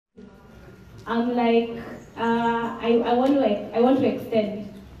I'm like, I want to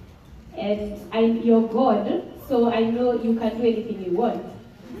extend, and you're God, so I know you can do anything you want.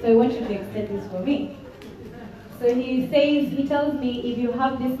 So I want you to extend this for me. So he tells me, if you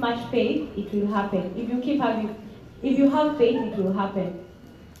have this much faith, it will happen. If you have faith, it will happen.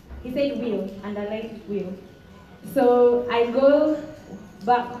 He said will, and I like it will. So I go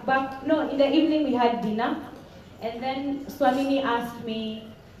back, no, in the evening we had dinner, and then Swamini asked me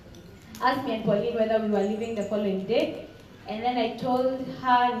and Pauline whether we were leaving the following day, and then I told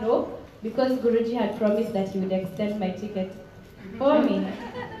her no, because Guruji had promised that he would extend my ticket for me.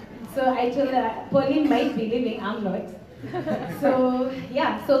 So I told her, Pauline might be leaving, I'm not. So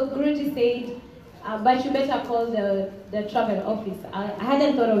yeah, so Guruji said, but you better call the travel office. I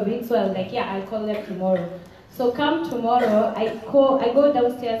hadn't thought of it, so I was like, yeah, I'll call them tomorrow. So come tomorrow, I go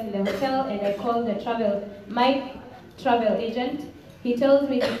downstairs in the hotel and I call my travel agent. He tells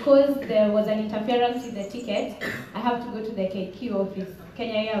me because there was an interference with the ticket, I have to go to the KQ office,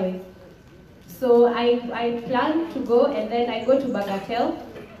 Kenya Airways. So I plan to go, and then I go to Bagatelle.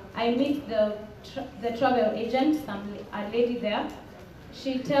 I meet the travel agent, a lady there.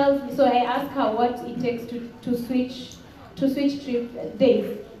 She tells me, so I ask her what it takes to switch trip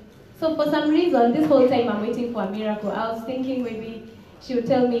days. So for some reason, this whole time I'm waiting for a miracle. I was thinking maybe she would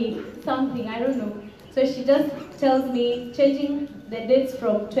tell me something, I don't know. So she just tells me changing the dates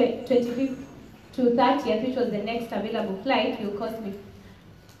from 25th to 30th, which was the next available flight, will cost me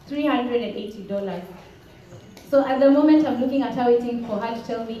 $380. So at the moment I'm looking at her waiting for her to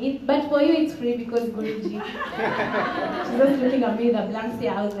tell me, but for you it's free because Guruji. She's just looking at me with a blank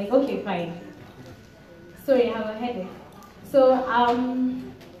stare. I was like, okay, fine. Sorry, I have a headache.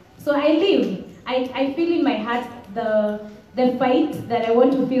 So I leave. I feel in my heart the fight that I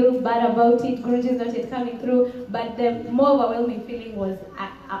want to feel bad about it. Guruji is not yet coming through, but the more overwhelming feeling was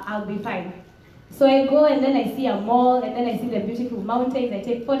I'll be fine. So I go, and then I see a mall, and then I see the beautiful mountains. I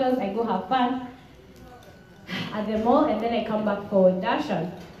take photos, I go have fun at the mall, and then I come back for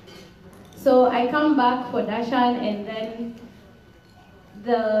darshan. So I come back for darshan, and then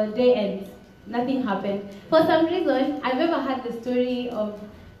the day ends. Nothing happened. For some reason, I've ever had the story of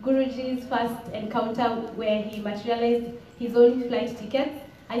Guruji's first encounter where he materialized his own flight tickets.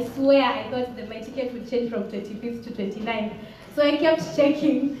 I swear I thought that my ticket would change from 25th to 29th. So I kept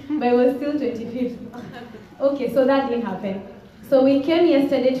checking, but it was still 25th. Okay, so that didn't happen. So we came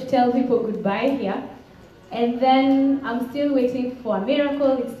yesterday to tell people goodbye here. And then I'm still waiting for a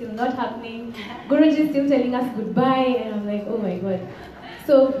miracle. It's still not happening. Guruji is still telling us goodbye, and I'm like, oh my God.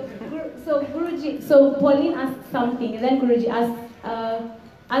 So Pauline asked something, and then Guruji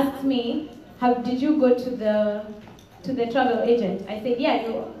asked me, did you go to the travel agent? I said, yeah,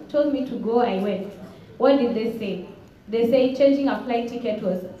 you told me to go, I went. What did they say? They say changing a flight ticket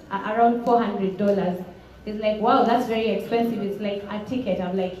was around $400. It's like, wow, that's very expensive. It's like a ticket.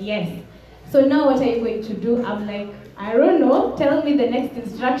 I'm like, yes. So now what are you going to do? I'm like, I don't know. Tell me the next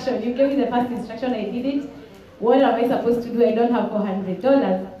instruction. You gave me the first instruction, I did it. What am I supposed to do? I don't have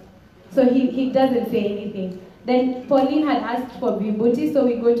 $400. So he doesn't say anything. Then Pauline had asked for vibhuti, so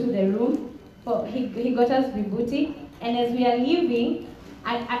we go to the room. He got us vibhuti, and as we are leaving,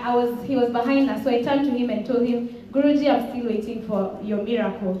 he was behind us, so I turned to him and told him, Guruji, I'm still waiting for your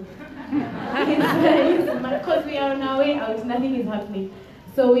miracle. Because we are on our way out, nothing is happening.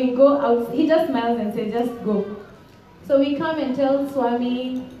 So we go out, he just smiles and says, just go. So we come and tell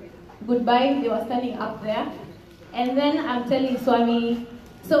Swami goodbye. They were standing up there. And then I'm telling Swami,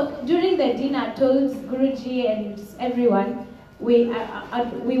 so during the dinner I told Guruji and everyone, we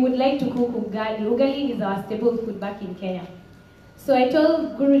would like to cook ugali. Ugali is our staple food back in Kenya. So I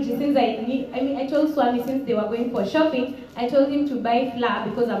told Guruji, I told Swami since they were going for shopping, I told him to buy flour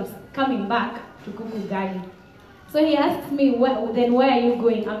because I'm coming back to cook ugali. So he asked me, then why are you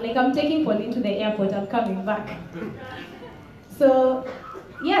going? I'm like, I'm taking Pauline to the airport, I'm coming back. So,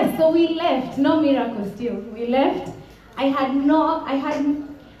 yeah, so we left, no miracle still. We left. I have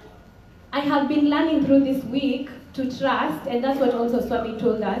been learning through this week to trust, and that's what also Swami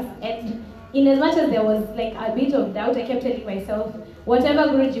told us. And in as much as there was like a bit of doubt, I kept telling myself, whatever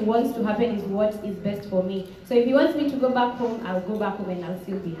Guruji wants to happen is what is best for me. So if he wants me to go back home, I'll go back home and I'll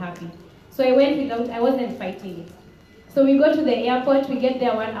still be happy. So I went I wasn't fighting it. So we go to the airport, we get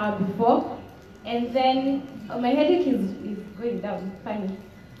there 1 hour before, and then my headache is going down, funny.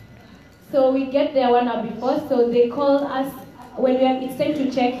 So we get there 1 hour before, so they call us, when it's time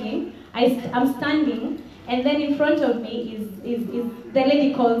to check in, I'm standing, and then in front of me is the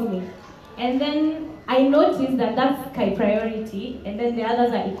lady calls me. And then I noticed that that's Sky Priority, and then the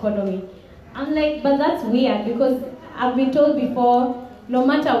others are economy. I'm like, but that's weird, because I've been told before, no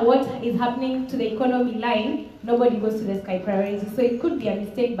matter what is happening to the economy line, nobody goes to the sky priority. So it could be a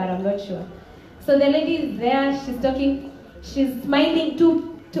mistake, but I'm not sure. So the lady is there, she's talking, she's smiling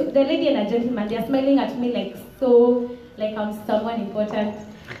to the lady and a gentleman, they're smiling at me like I'm someone important.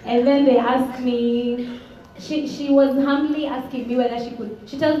 And then they asked me, she was humbly asking me whether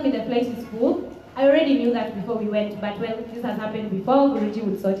she tells me the flight is full. I already knew that before we went, but well, this has happened before, Guruji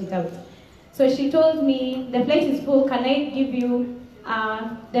would sort it out. So she told me, the flight is full, can I give you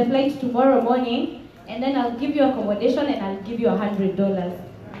the flight tomorrow morning, and then I'll give you accommodation and I'll give you $100.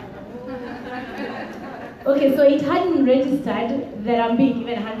 Okay, so it hadn't registered that I'm being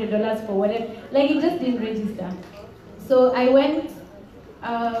given $100 for whatever, like it just didn't register. So I went,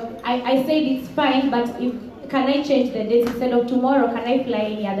 I said it's fine, but can I change the date instead of tomorrow, can I fly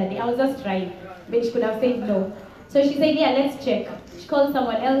any other day? I was just trying, but she could have said no. So she said, yeah, let's check. She called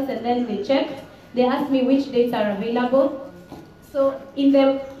someone else and then they checked. They asked me which dates are available. So when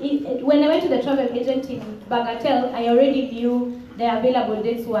I went to the travel agent in Bagatelle, I already knew the available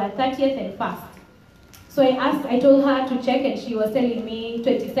dates were 30th and 1st. So I told her to check and she was telling me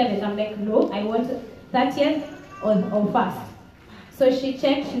 27th. I'm like, no, I want 30th or 1st. So she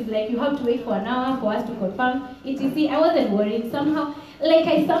checked, she's like, you have to wait for an hour for us to confirm. etc. I wasn't worried. Somehow, like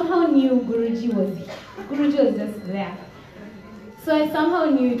I somehow knew Guruji was just there. So I somehow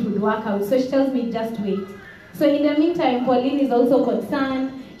knew it would work out. So she tells me, just wait. So in the meantime, Pauline is also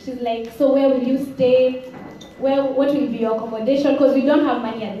concerned. She's like, so where will you stay? What will be your accommodation? Because we don't have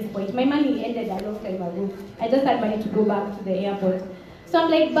money at this point. My money ended a long time ago. I just had money to go back to the airport. So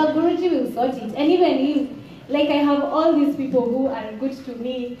I'm like, but Guruji will sort it. And even if, like I have all these people who are good to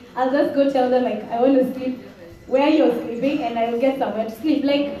me, I'll just go tell them like, I want to sleep where you're sleeping and I will get somewhere to sleep.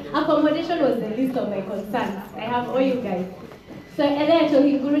 Like accommodation was the least of my concerns. I have all you guys. So and then I told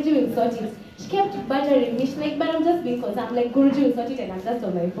him, Guruji will sort it. She kept badgering me. She's like, but I'm just being concerned. I'm like, Guruji will sort it and I'm just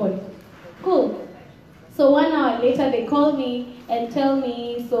on my phone. Cool. So 1 hour later, they call me and tell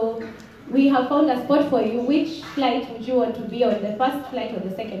me, so we have found a spot for you. Which flight would you want to be on, the first flight or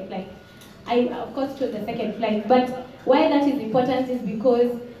the second flight? I, of course, chose the second flight. But why that is important is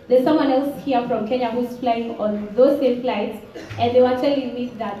because there's someone else here from Kenya who's flying on those same flights, and they were telling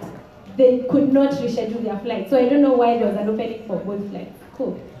me that they could not reschedule their flight. So I don't know why there was an opening for both flights.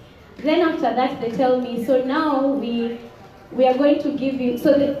 Cool. Then after that, they tell me, so now we are going to give you,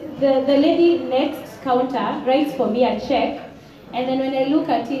 so the lady next counter writes for me a check, and then when I look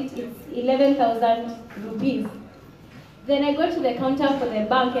at it, it's 11,000 rupees. Then I go to the counter for the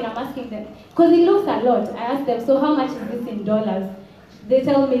bank and I'm asking them, because it looks a lot. I ask them, so how much is this in dollars? They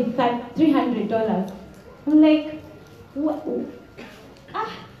tell me $300. I'm like, what?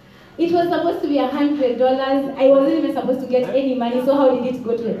 It was supposed to be $100. I wasn't even supposed to get any money, so how did it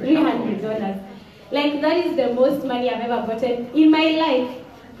go to $300? Like, that is the most money I've ever gotten in my life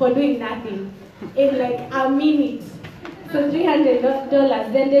for doing nothing in like a minute. So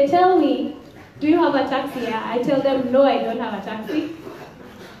 $300. Then they tell me, do you have a taxi? I tell them, no, I don't have a taxi.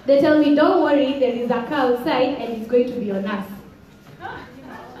 They tell me, don't worry, there is a car outside and it's going to be on us.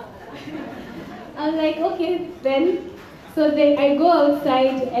 I'm like, okay, then. So I go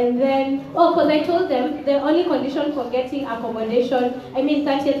outside and then, because I told them the only condition for getting accommodation,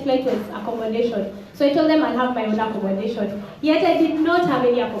 30th flight was accommodation. So I told them I'll have my own accommodation. Yet I did not have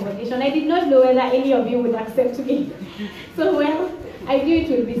any accommodation. I did not know whether any of you would accept me. So well, I knew it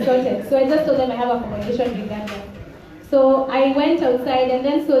would be sorted. So I just told them I have accommodation regardless. So I went outside and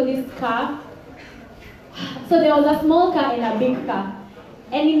then saw this car. So there was a small car and a big car.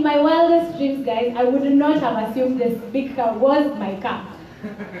 And in my wildest dreams, guys, I would not have assumed this big car was my car.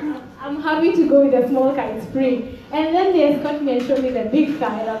 I'm happy to go with a small car, it's free. And then they escort me and show me the big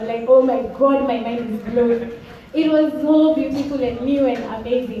car, and I'm like, oh my God, my mind is blown. It was so beautiful and new and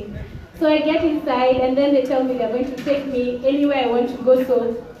amazing. So I get inside, and then they tell me they're going to take me anywhere I want to go.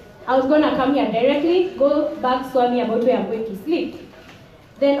 So I was going to come here directly, go back Swami about where I'm going to sleep.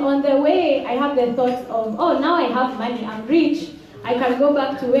 Then on the way, I have the thought of, oh, now I have money, I'm rich. I can go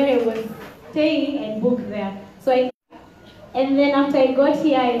back to where I was staying and book there. And then after I got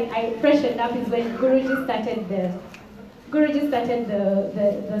here, I freshened up is when Guruji started the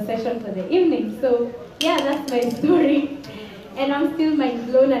session for the evening. So yeah, that's my story. And I'm still mind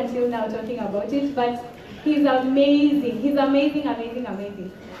blown until now talking about it, but he's amazing. He's amazing, amazing,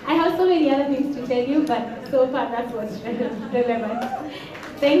 amazing. I have so many other things to tell you, but so far that's what's relevant.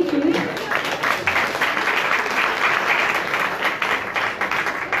 Thank you.